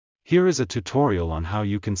Here is a tutorial on how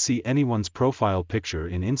you can see anyone's profile picture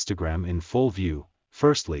in Instagram in full view.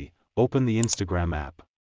 Firstly, open the Instagram app.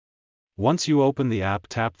 Once you open the app,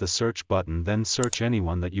 tap the search button, then search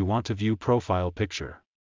anyone that you want to view profile picture.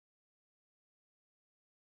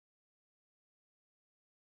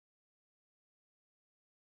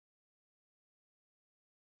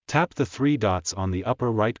 Tap the three dots on the upper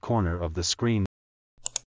right corner of the screen,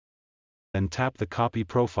 then tap the copy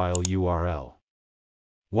profile URL.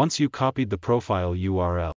 Once you copied the profile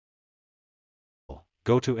URL,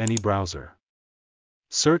 go to any browser.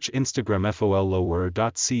 Search Instagram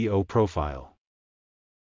follower.co profile.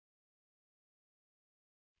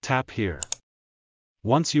 Tap here.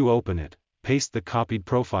 Once you open it, paste the copied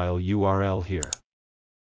profile URL here.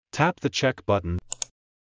 Tap the check button,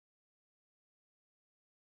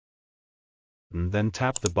 then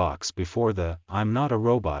tap the box before the "I'm not a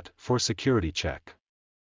robot" for security check.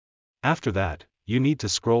 After that, you need to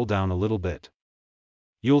scroll down a little bit.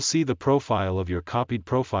 You'll see the profile of your copied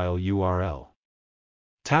profile URL.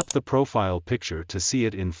 Tap the profile picture to see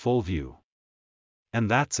it in full view.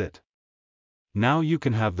 And that's it. Now you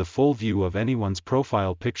can have the full view of anyone's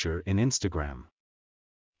profile picture in Instagram.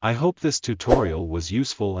 I hope this tutorial was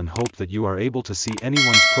useful and hope that you are able to see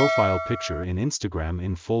anyone's profile picture in Instagram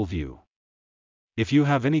in full view. If you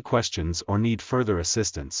have any questions or need further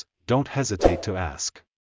assistance, don't hesitate to ask.